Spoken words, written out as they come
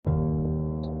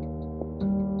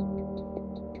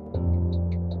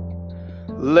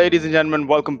Ladies and gentlemen,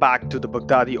 welcome back to the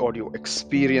Baghdadi audio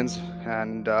experience.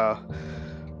 And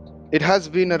it has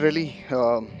been a really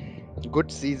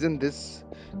good season. This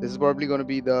is probably going to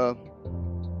be the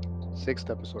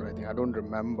sixth episode, I think. I don't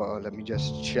remember. Let me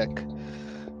just check.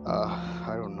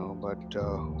 I don't know, but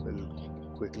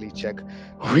we'll quickly check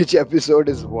which episode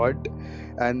is what,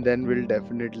 and then we'll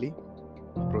definitely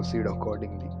proceed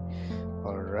accordingly.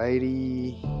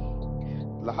 Alrighty.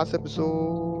 Last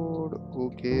episode,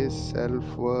 okay,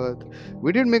 self-worth.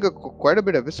 We did make quite a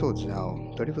bit episodes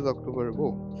now. 31st October.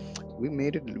 Whoa, we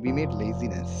made it. We made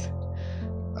laziness.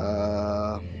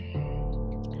 Uh,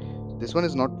 this one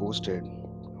is not posted.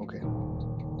 Okay,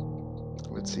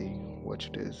 let's see what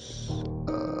it is.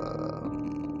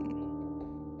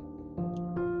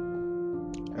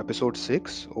 Episode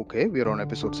 6. Okay, we are on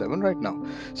episode 7 right now.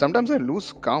 Sometimes I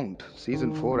lose count.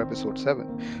 Season 4, episode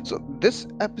 7. So, this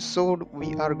episode,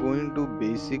 we are going to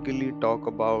basically talk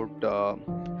about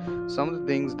some of the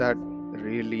things that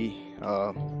really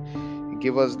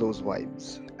give us those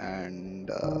vibes, and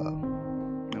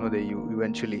they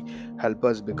eventually help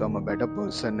us become a better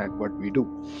person at what we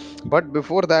do. But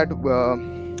before that,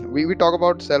 we talk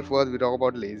about self-worth, we talk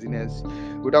about laziness,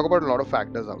 we talk about a lot of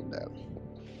factors out there.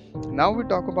 Now we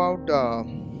talk about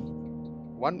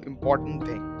one important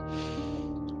thing,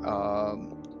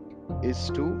 um, is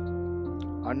to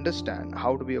understand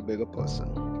how to be a bigger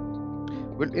person.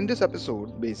 Well, in this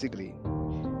episode, basically,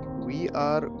 we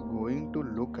are going to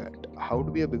look at how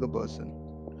to be a bigger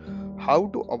person, how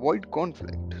to avoid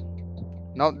conflict.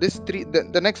 Now this three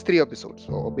the next three episodes,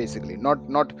 or basically not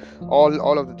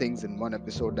all of the things in one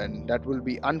episode, and that will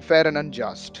be unfair and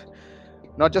unjust,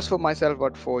 not just for myself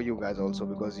but for you guys also,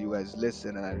 because you guys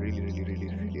listen, and I really really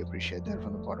really really appreciate that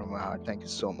from the bottom of my heart. Thank you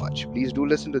so much. Please do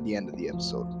listen to the end of the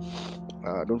episode.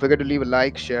 Don't forget to leave a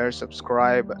like, share,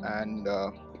 subscribe, and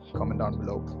comment down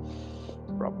below,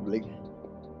 probably.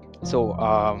 So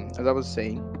as I was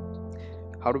saying,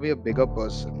 how to be a bigger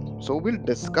person. So we'll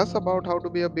discuss about how to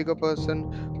be a bigger person,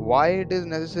 why it is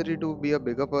necessary to be a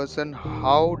bigger person,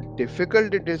 how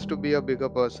difficult it is to be a bigger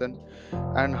person,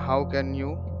 and how can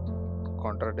you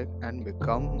contradict and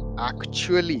become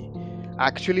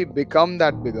actually become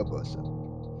that bigger person.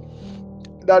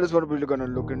 That is what we're going to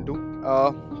look into.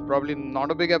 Probably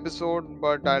not a big episode,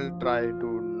 but I'll try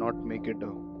to not make it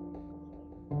a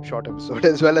short episode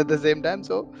as well at the same time.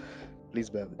 So please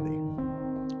bear with me.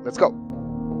 Let's go.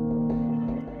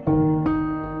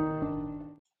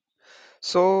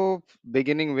 So,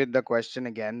 beginning with the question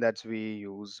again that we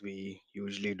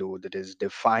usually do, that is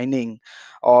defining,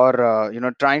 or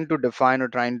trying to define, or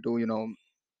trying to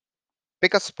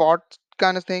pick a spot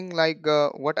kind of thing, like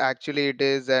what actually it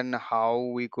is and how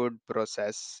we could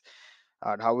process,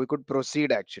 and how we could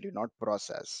proceed. Actually, not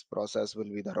process. Process will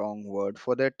be the wrong word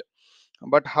for that.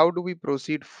 But how do we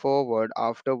proceed forward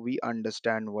after we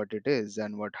understand what it is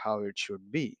and what how it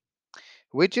should be?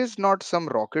 Which is not some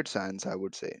rocket science, I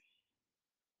would say,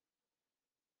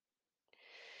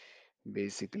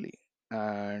 basically.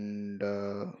 And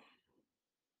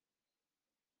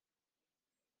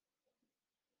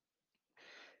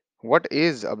what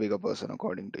is a bigger person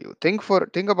according to you? Think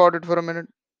about it for a minute.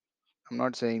 I'm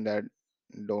not saying that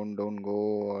don't go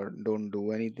or don't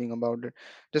do anything about it.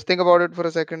 Just think about it for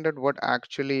a second, that what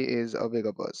actually is a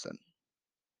bigger person.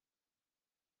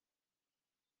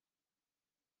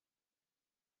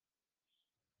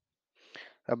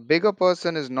 A bigger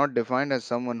person is not defined as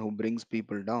someone who brings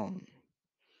people down.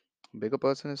 A bigger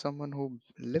person is someone who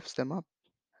lifts them up,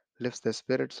 lifts their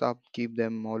spirits up, keep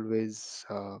them always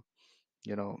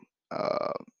you know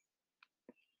uh,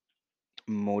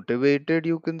 motivated.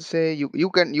 You can say, you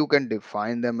can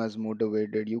define them as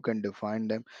motivated, you can define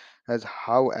them as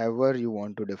however you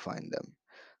want to define them.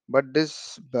 But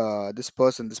this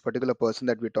person, this particular person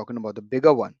that we're talking about, the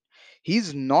bigger one,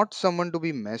 he's not someone to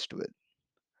be messed with.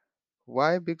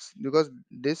 Why? Because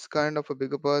this kind of a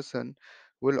bigger person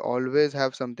will always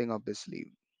have something up his sleeve,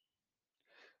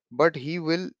 but he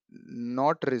will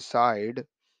not reside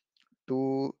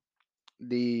to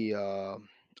the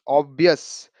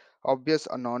obvious obvious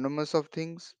anonymous of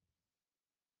things.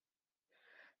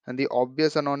 And the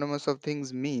obvious anonymous of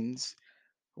things means,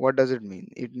 what does it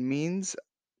mean? It means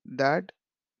that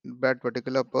that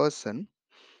particular person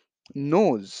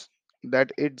knows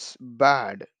that it's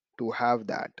bad to have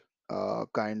that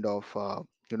kind of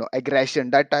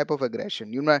aggression, that type of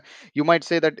aggression. You might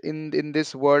say that in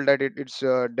this world, that it's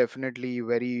definitely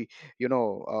very,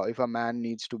 if a man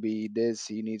needs to be this,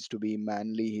 he needs to be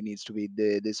manly, he needs to be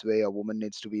this way, a woman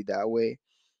needs to be that way.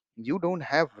 You don't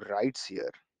have rights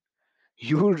here.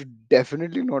 You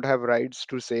definitely not have rights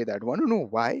to say that. Want to know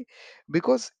why?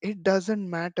 Because it doesn't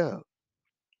matter.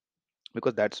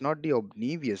 because that's not the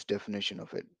obvious definition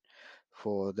of it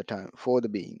for the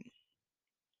being.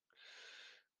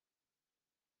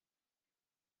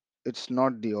 It's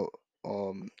not the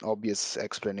obvious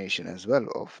explanation as well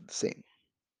of the same.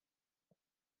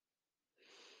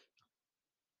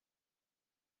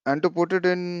 And to put it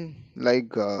in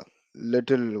like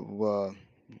little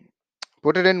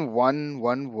put it in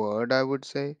one word, I would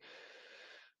say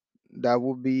that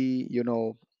would be,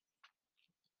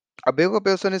 a bigger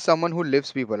person is someone who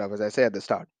lifts people up, as I say at the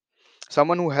start,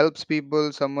 someone who helps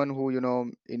people, someone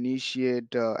who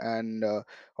initiate and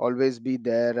always be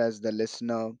there as the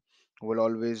listener, will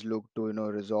always look to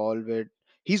resolve it.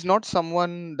 He's not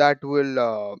someone that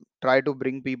will try to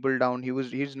bring people down.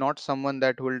 He's not someone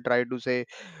that will try to say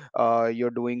you're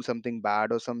doing something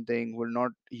bad or something, will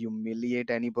not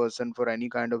humiliate any person for any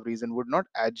kind of reason, would not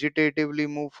agitatively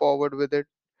move forward with it,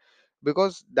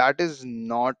 because that is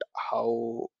not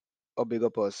how a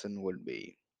bigger person would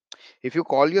be. If you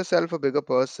call yourself a bigger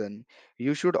person,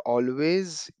 you should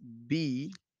always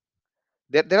be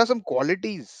there. There are some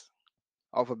qualities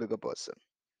of a bigger person.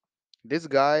 This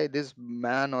guy, this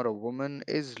man or a woman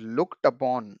is looked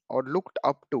upon or looked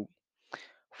up to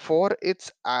for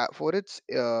its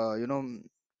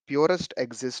purest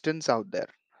existence out there,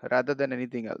 rather than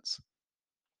anything else.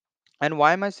 And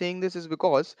why am I saying this is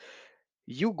because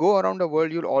you go around the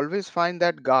world, you'll always find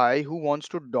that guy who wants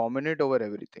to dominate over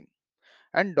everything.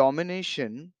 And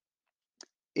domination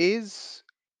is,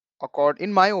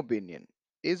 in my opinion,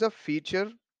 is a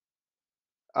feature.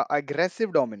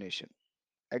 Aggressive domination,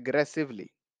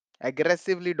 aggressively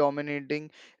aggressively dominating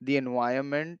the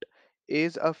environment,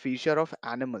 is a feature of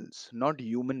animals, not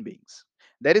human beings.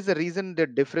 There is a reason, the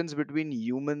difference between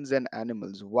humans and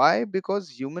animals. Why? Because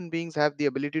human beings have the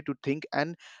ability to think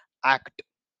and act.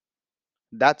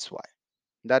 That's why.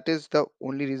 That is the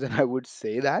only reason I would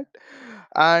say that.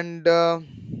 And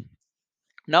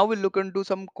now we'll look into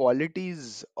some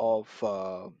qualities of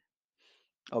a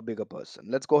bigger person.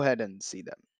 Let's go ahead and see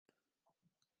them.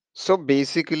 So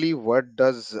basically, what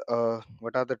are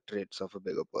the traits of a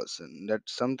bigger person?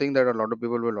 That's something that a lot of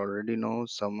people will already know.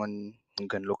 Someone you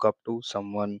can look up to,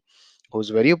 someone who's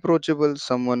very approachable,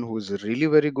 someone who's really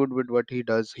very good with what he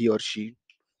does, he or she,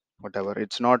 whatever.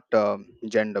 It's not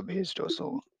gender based or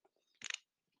so.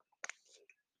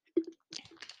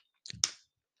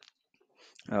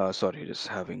 Sorry, just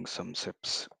having some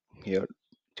sips here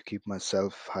to keep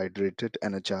myself hydrated,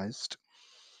 energized.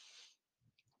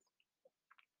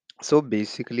 So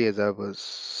basically, as I was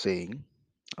saying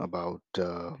about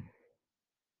a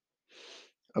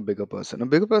bigger person. A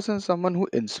bigger person is someone who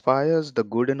inspires the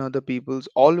good in other people's,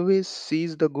 always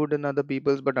sees the good in other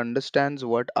people's, but understands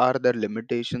what are their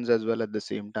limitations as well at the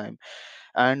same time,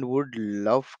 and would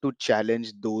love to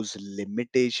challenge those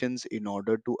limitations in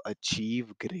order to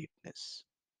achieve greatness.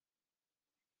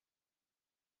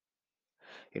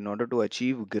 In order to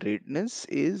achieve greatness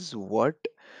is what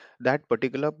that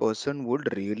particular person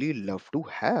would really love to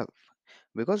have.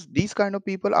 Because these kind of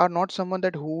people are not someone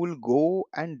that who will go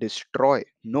and destroy.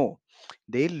 No,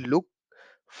 they look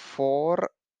for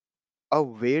a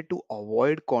way to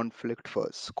avoid conflict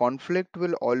first. Conflict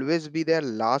will always be their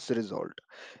last resort.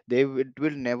 It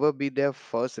will never be their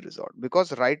first resort,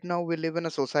 because right now we live in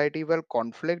a society where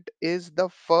conflict is the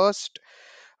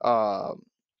uh,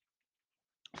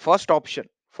 first option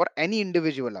for any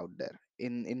individual out there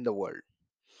in the world.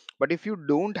 But if you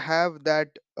don't have that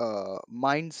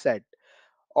mindset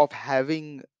of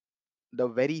having the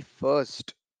very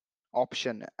first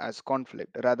option as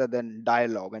conflict rather than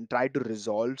dialogue, and try to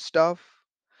resolve stuff,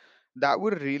 that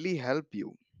would really help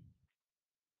you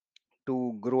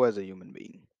to grow as a human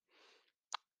being.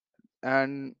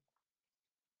 And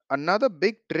another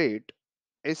big trait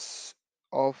is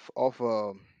of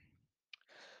a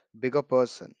bigger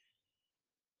person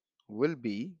will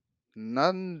be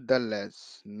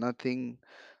nonetheless nothing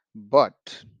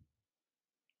but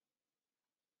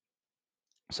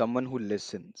someone who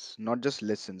listens, not just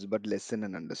listens, but listen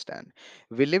and understand.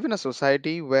 We live in a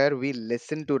society where we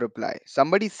listen to reply.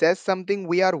 Somebody says something,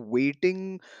 we are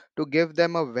waiting to give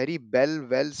them a very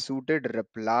well suited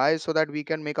reply so that we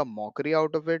can make a mockery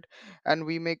out of it, and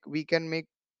we can make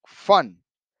fun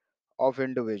of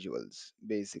individuals.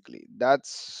 Basically,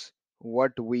 that's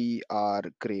what we are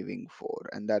craving for,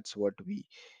 and that's what we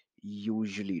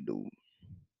usually do,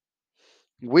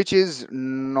 which is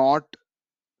not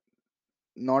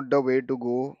the way to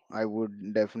go. I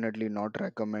would definitely not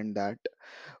recommend that.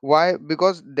 Why?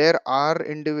 Because there are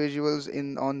individuals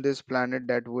in on this planet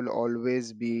that will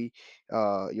always be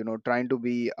trying to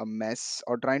be a mess,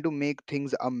 or trying to make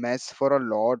things a mess for a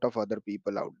lot of other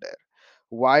people out there.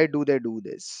 Why do they do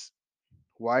this?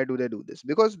 Why do they do this?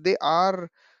 Because they are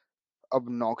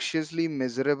obnoxiously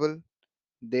miserable.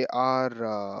 They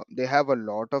have a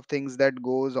lot of things that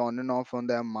goes on and off on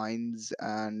their minds,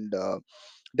 and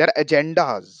their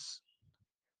agendas,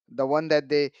 the one that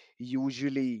they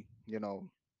usually,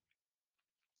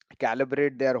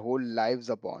 calibrate their whole lives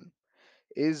upon,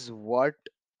 is what,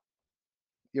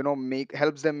 make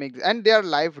helps them make, and their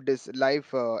life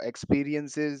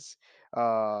experiences.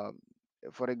 uh,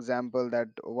 for example, that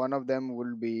one of them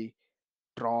will be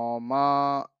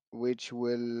trauma, which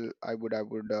will I would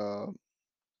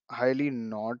highly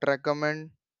not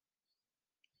recommend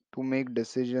to make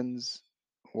decisions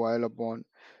while upon,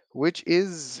 which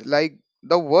is like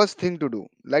the worst thing to do,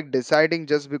 like deciding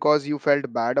just because you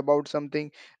felt bad about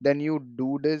something, then you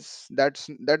do this. That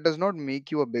does not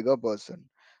make you a bigger person,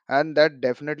 and that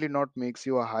definitely not makes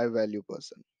you a high value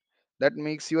person. That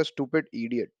makes you a stupid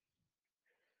idiot,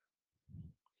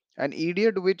 an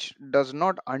idiot which does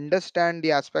not understand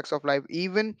the aspects of life.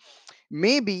 Even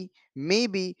maybe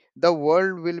the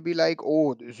world will be like,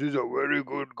 oh, this is a very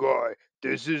good guy,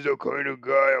 this is the kind of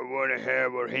guy I want to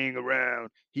have or hang around,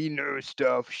 he knows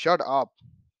stuff. Shut up.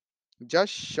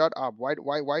 Just shut up. Why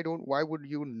would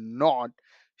you not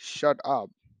shut up?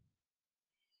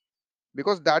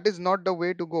 Because that is not the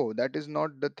way to go, that is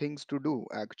not the things to do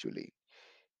actually.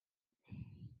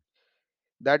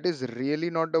 That is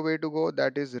really not the way to go,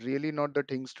 that is really not the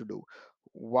things to do.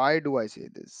 Why do I say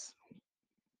this?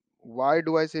 Why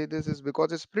do I say this is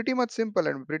because it's pretty much simple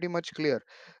and pretty much clear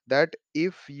that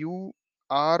if you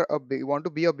want to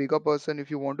be a bigger person, if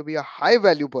you want to be a high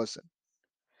value person,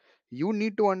 you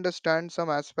need to understand some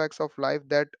aspects of life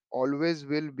that always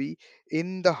will be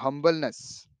in the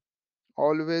humbleness,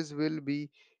 always will be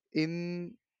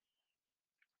in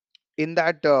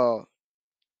that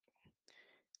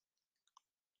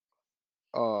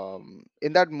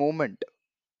in that moment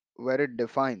where it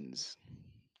defines.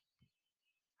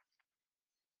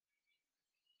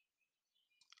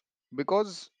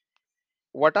 Because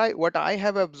what I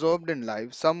have observed in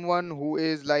life, someone who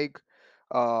is like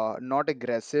not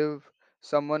aggressive,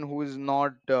 someone who is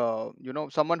not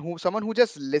someone who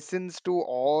just listens to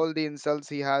all the insults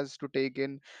he has to take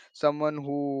in, someone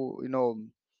who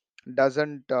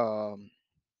doesn't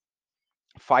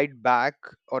fight back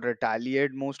or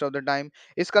retaliate most of the time,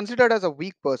 is considered as a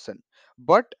weak person.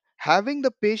 But having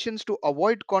the patience to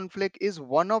avoid conflict is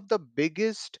one of the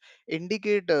biggest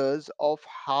indicators of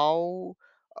how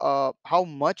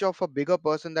much of a bigger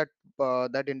person that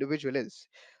individual is.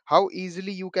 How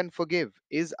easily you can forgive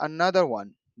is another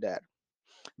one there,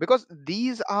 because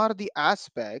these are the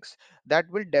aspects that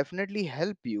will definitely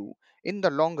help you in the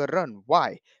longer run.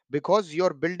 Why? Because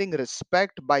you're building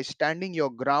respect by standing your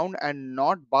ground and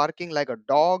not barking like a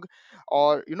dog,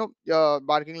 or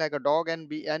barking like a dog and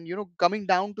be and coming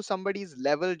down to somebody's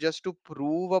level just to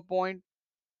prove a point.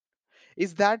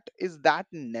 Is that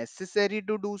necessary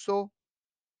to do so?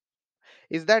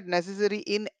 Is that necessary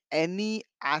in any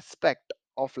aspect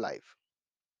of life?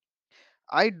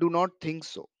 I do not think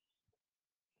so.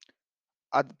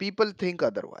 People think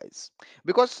otherwise,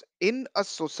 because in a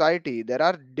society there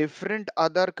are different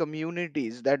other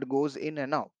communities that goes in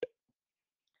and out.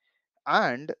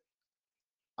 And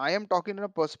I am talking in a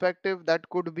perspective that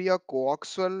could be a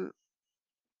coaxial,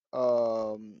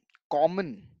 um,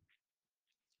 common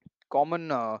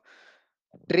common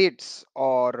traits,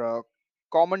 or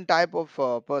common type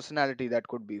of personality that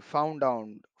could be found out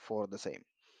for the same,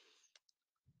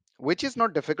 which is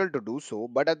not difficult to do so,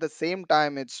 but at the same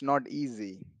time it's not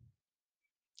easy.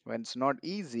 When it's not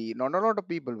easy, not a lot of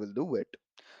people will do it.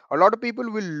 A lot of people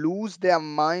will lose their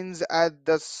minds at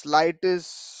the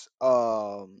slightest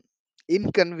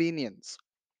inconvenience.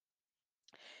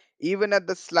 Even at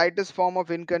the slightest form of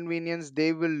inconvenience,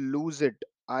 they will lose it.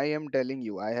 I am telling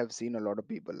you, I have seen a lot of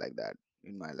people like that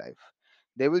in my life.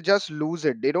 They will just lose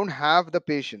it. They don't have the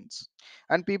patience.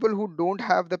 And people who don't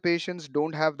have the patience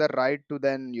don't have the right to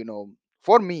then,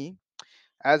 for me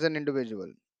as an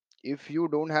individual, if you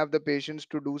don't have the patience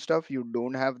to do stuff, you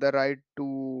don't have the right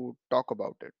to talk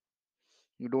about it.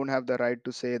 You don't have the right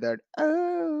to say that,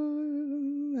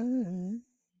 "Oh,"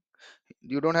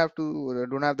 you don't have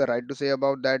the right to say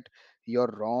about that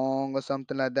you're wrong or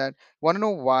something like that. Want to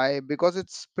know why? Because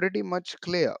it's pretty much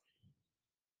clear.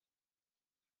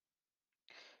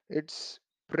 It's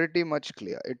pretty much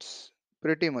clear. It's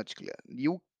pretty much clear.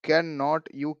 You can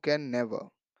never.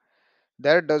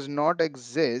 There does not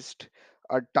exist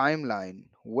a timeline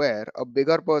where a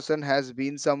bigger person has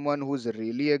been someone who's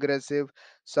really aggressive,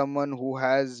 someone who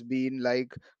has been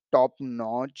like top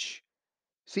notch.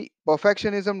 See,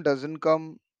 perfectionism doesn't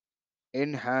come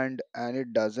in hand and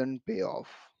it doesn't pay off,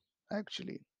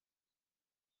 actually.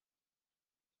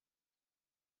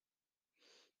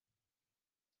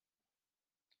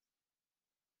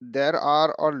 there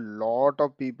are a lot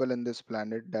of people in this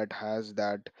planet that has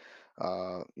that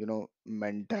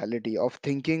mentality of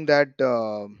thinking that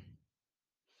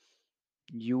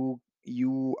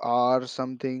you are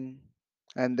something,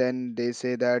 and then they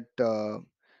say that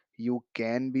you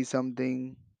can be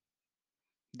something.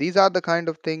 These are the kind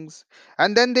of things,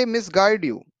 and then they misguide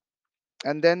you,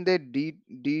 and then they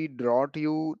de-drought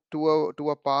you to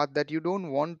a path that you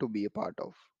don't want to be a part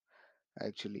of,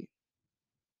 actually.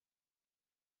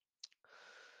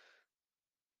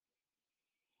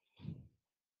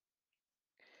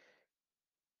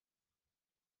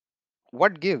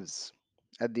 What gives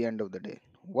at the end of the day?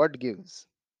 What gives?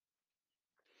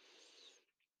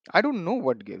 I don't know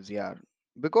what gives, yeah.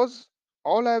 Because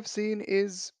all I've seen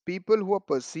is people who are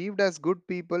perceived as good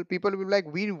people. People will be like,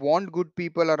 we want good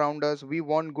people around us. We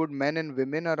want good men and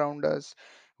women around us.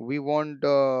 We want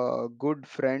good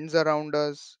friends around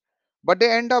us. But they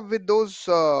end up with those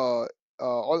all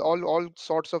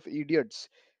sorts of idiots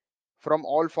from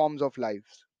all forms of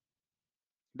life.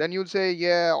 Then you'll say,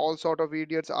 yeah, all sort of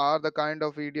idiots are the kind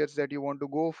of idiots that you want to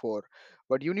go for.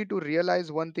 But you need to realize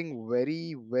one thing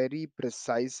very, very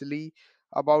precisely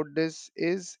about this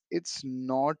is it's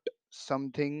not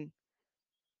something,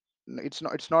 it's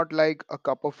not like a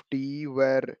cup of tea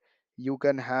where you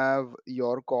can have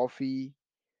your coffee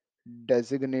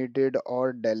designated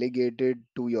or delegated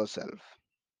to yourself.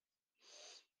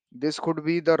 This could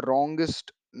be the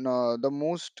wrongest, no, the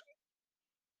most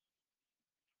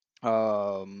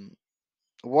um,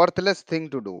 worthless thing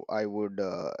to do, I would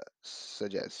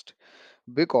suggest.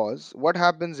 Because what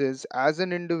happens is, as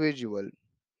an individual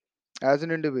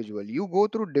you go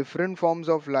through different forms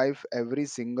of life every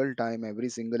single time, every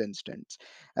single instance,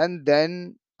 and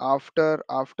then after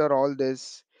all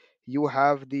this, you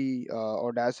have the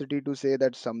audacity to say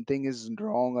that something is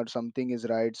wrong or something is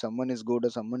right, someone is good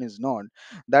or someone is not.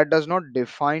 That does not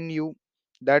define you.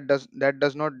 That does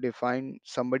not define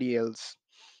somebody else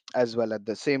as well. At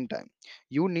the same time,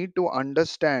 you need to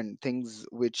understand things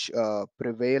which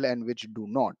prevail and which do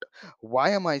not.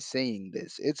 Why am I saying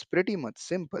this? It's pretty much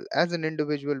simple. As an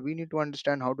individual, we need to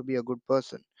understand how to be a good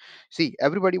person. See,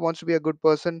 everybody wants to be a good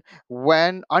person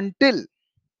when until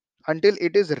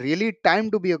it is really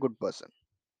time to be a good person.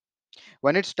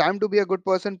 When it's time to be a good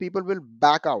person, people will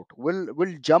back out, will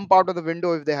jump out of the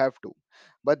window if they have to,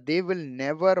 but they will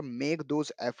never make those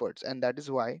efforts. And that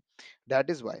is why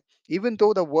even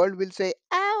though the world will say,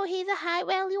 oh, he's a high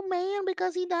value man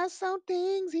because he does some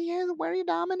things, he is very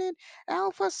dominant,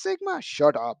 alpha sigma.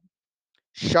 Shut up.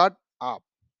 Shut up.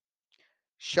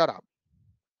 Shut up.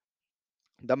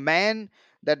 The man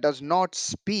that does not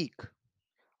speak,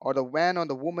 or the man or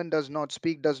the woman does not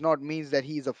speak, does not mean that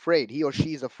he is afraid, he or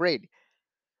she is afraid.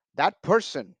 That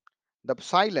person, the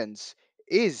silence,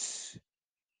 is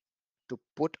to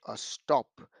put a stop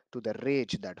to the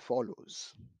rage that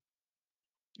follows.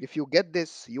 If you get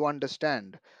this, you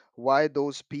understand why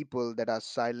those people that are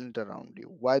silent around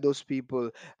you, why those people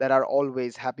that are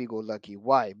always happy go lucky,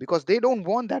 why? Because they don't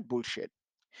want that bullshit.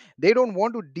 They don't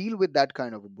want to deal with that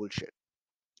kind of a bullshit.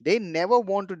 They never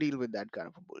want to deal with that kind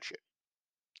of a bullshit.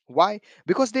 Why?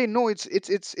 Because they know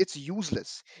it's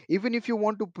useless. Even if you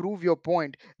want to prove your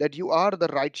point that you are the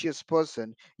righteous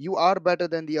person, you are better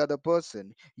than the other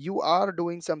person, you are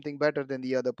doing something better than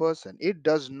the other person, it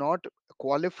does not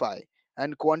qualify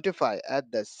and quantify at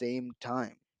the same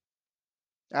time.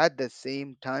 At the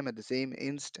same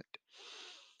instant.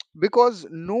 Because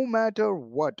no matter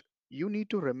what, you need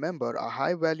to remember a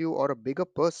high value or a bigger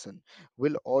person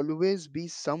will always be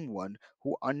someone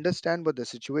who understand what the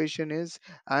situation is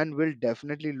and will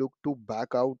definitely look to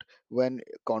back out when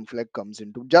conflict comes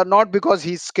into, not because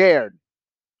he's scared,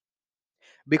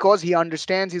 because he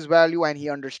understands his value and he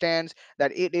understands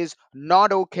that it is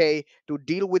not okay to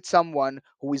deal with someone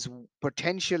who is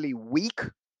potentially weak,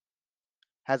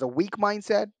 has a weak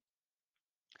mindset,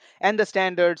 and the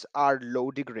standards are low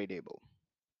degradable.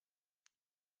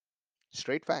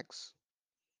 Straight facts.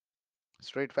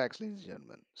 Straight facts, ladies and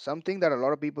gentlemen. Something that a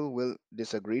lot of people will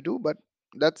disagree to, but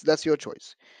that's your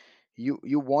choice. You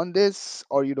want this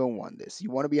or you don't want this. You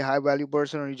want to be a high value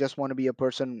person or you just want to be a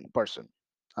person.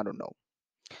 I don't know.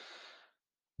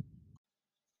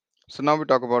 So now we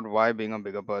talk about why being a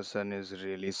bigger person is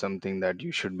really something that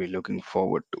you should be looking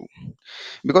forward to.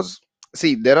 Because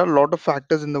see, there are a lot of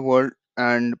factors in the world,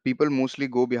 and people mostly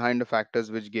go behind the factors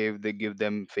which give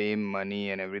them fame,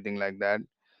 money, and everything like that,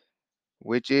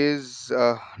 which is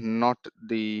not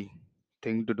the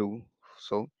thing to do.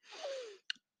 So,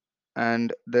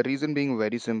 and the reason being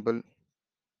very simple,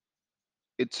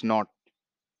 it's not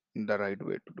the right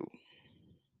way to do.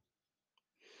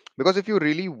 Because if you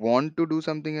really want to do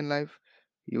something in life,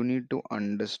 You need to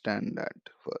understand that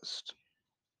first.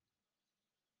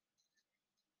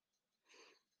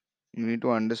 You need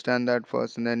to understand that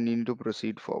first, and then you need to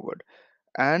proceed forward.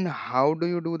 And how do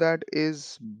you do that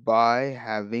is by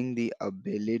having the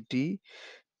ability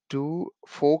to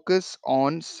focus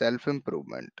on self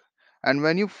improvement. And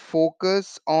when you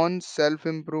focus on self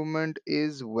improvement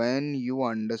is when you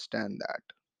understand that,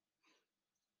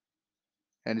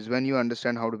 and is when you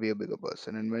understand how to be a bigger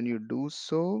person, and when you do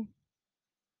so,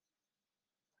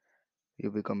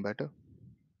 you become better.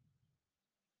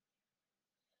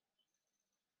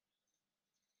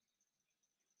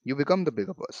 You become the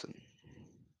bigger person.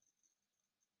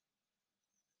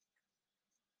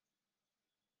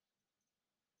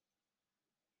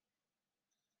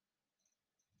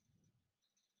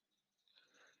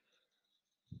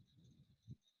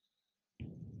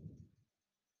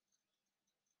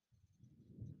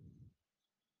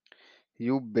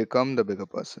 You become the bigger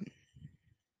person.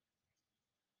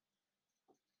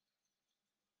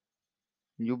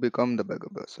 You become the bigger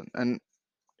person. And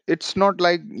it's not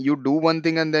like you do one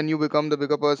thing and then you become the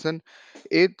bigger person.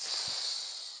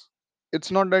 It's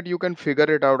not that you can figure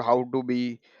it out how to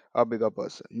be a bigger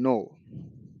person. No.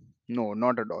 No,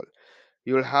 not at all.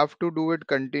 You'll have to do it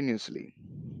continuously.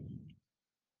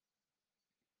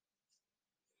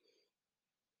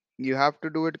 You have to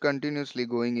do it continuously,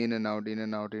 going in and out, in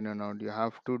and out, in and out. You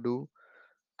have to do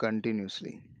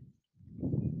continuously.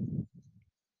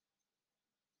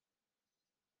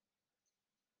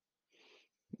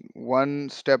 One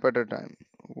step at a time.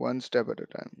 One step at a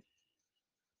time.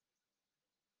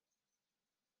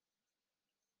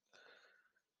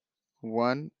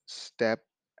 One step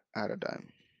at a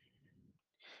time.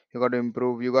 You got to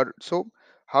improve. You got so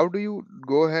how do you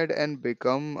go ahead and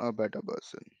become a better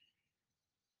person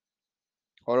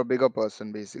or a bigger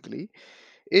person basically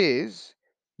is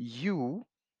you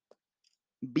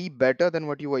be better than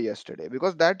what you were yesterday,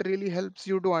 because that really helps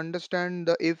you to understand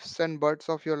the ifs and buts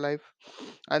of your life,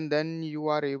 and then you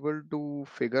are able to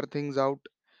figure things out,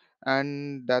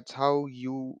 and that's how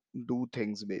you do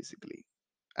things basically,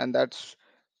 and that's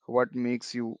what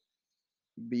makes you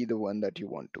be the one that you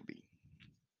want to be.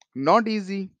 Not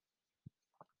easy,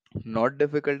 not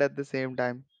difficult at the same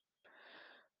time,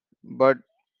 but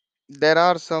there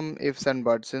are some ifs and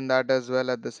buts in that as well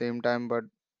at the same time, but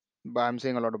I'm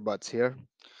saying a lot of buts here.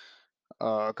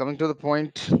 Coming to the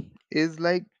point is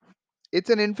like it's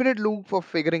an infinite loop of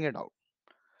figuring it out.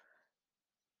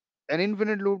 An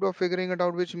infinite loop of figuring it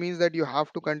out, which means that you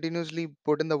have to continuously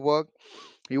put in the work.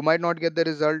 You might not get the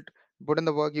result, put in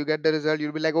the work, you get the result,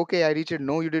 you'll be like, okay, I reach it.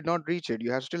 No, you did not reach it.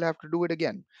 You have still have to do it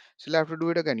again. Still have to do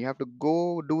it again. You have to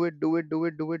go do it, do it, do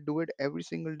it, do it, do it every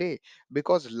single day,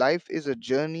 because life is a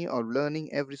journey of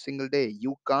learning every single day.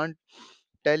 You can't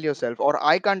tell yourself, or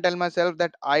I can't tell myself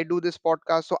that I do this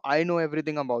podcast so I know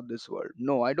everything about this world.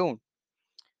 No, I don't.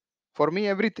 For me,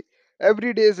 every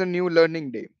day is a new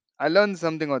learning day. I learn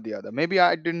something or the other. Maybe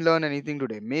I didn't learn anything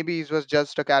today. Maybe it was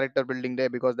just a character building day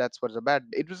because that's what's a bad.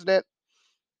 It was there.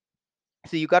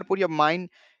 See, you gotta put your mind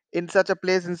in such a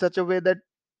place, in such a way that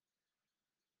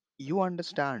you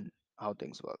understand how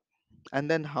things work,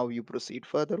 and then how you proceed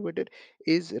further with it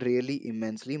is really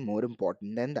immensely more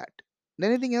important than that.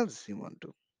 Than anything else you want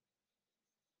to.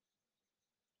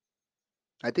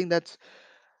 I think that's.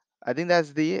 I think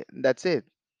that's it.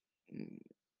 Mm,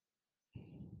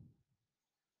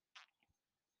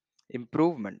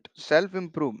 Improvement, self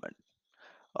improvement.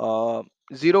 uh,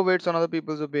 Zero weights on other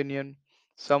people's opinion,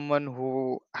 someone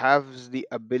who has the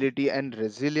ability and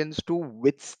resilience to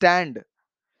withstand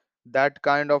that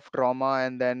kind of trauma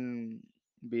and then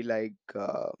be like,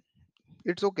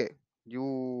 it's okay,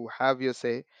 you have your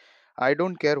say, I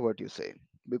don't care what you say,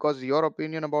 because your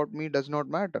opinion about me does not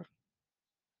matter.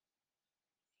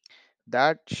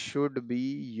 That should be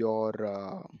your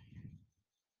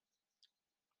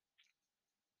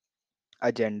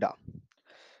agenda.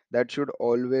 That should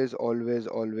always, always,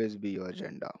 always be your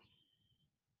agenda.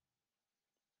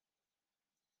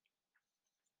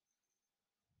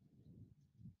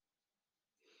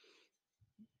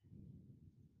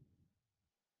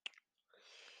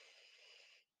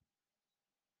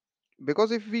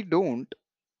 Because if we don't,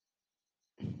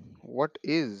 what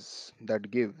is that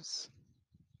gives?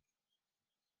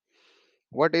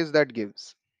 What is that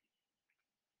gives?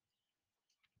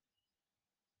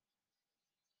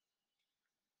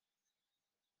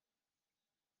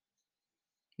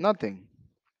 Nothing.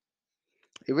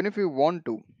 Even if we want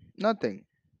to, nothing.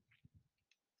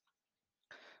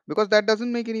 Because that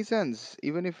doesn't make any sense,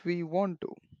 even if we want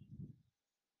to.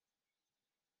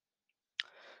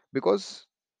 Because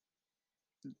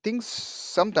things,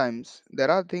 sometimes there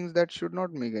are things that should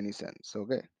not make any sense,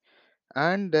 okay?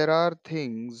 And there are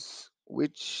things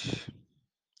which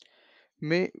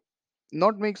may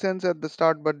not make sense at the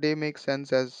start, but they make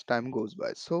sense as time goes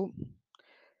by. So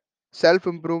self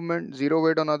improvement, zero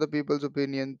weight on other people's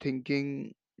opinion,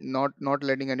 thinking, not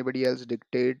letting anybody else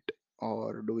dictate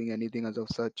or doing anything as of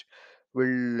such,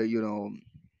 will,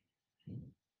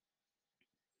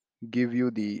 give you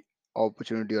the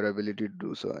opportunity or ability to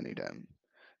do so anytime.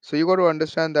 So you got to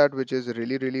understand that, which is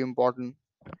really really important.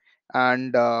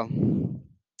 And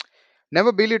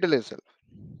never belittle yourself.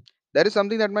 That is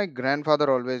something that my grandfather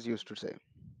always used to say.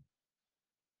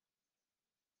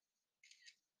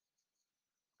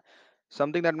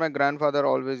 Something that my grandfather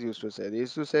always used to say. They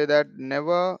used to say that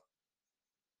never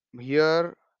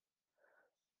hear,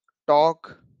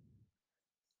 talk,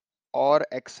 or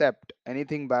accept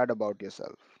anything bad about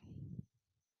yourself.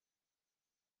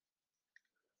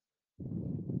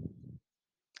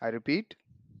 I repeat,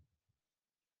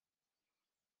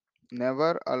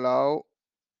 never allow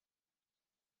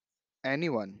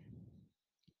anyone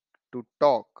to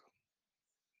talk,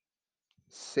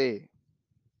 say,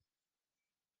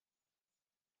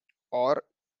 or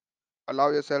allow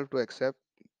yourself to accept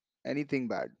anything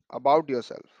bad about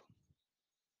yourself.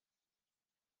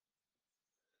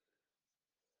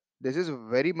 This is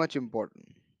very much important.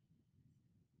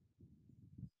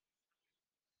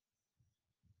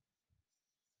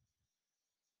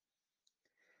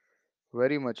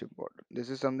 Very much important. This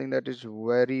is something that is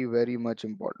very, very much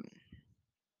important.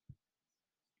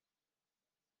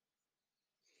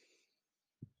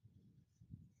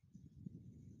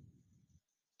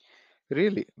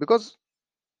 Really. Because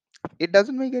it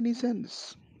doesn't make any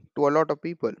sense to a lot of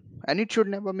people. And it should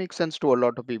never make sense to a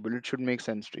lot of people. It should make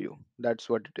sense to you. That's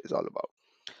what it is all about.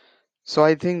 So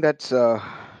I think that's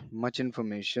much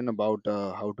information about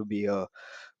how to be a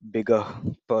bigger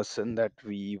person that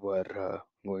we were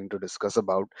going to discuss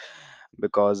about,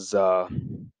 because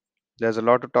there's a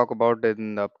lot to talk about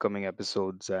in the upcoming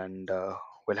episodes, and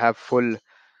we'll have full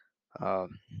uh,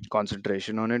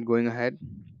 concentration on it going ahead.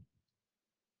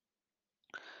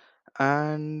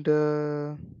 And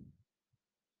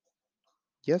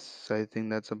yes, I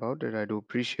think that's about it. I do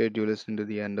appreciate you listening to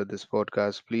the end of this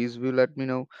podcast. Please will let me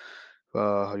know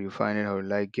how you find it, how you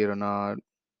like it or not.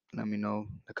 Let me know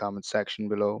in the comment section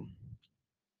below.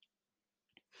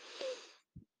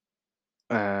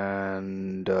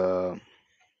 And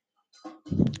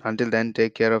until then,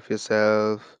 take care of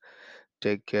yourself,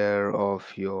 take care of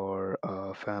your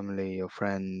family, your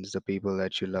friends, the people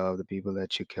that you love, the people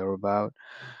that you care about,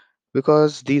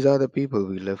 because these are the people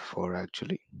we live for,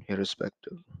 actually,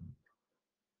 irrespective,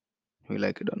 we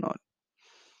like it or not.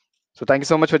 So, thank you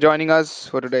so much for joining us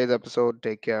for today's episode.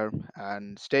 Take care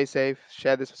and stay safe.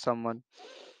 Share this with someone,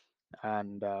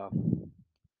 and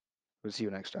we'll see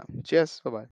you next time. Cheers. Bye bye.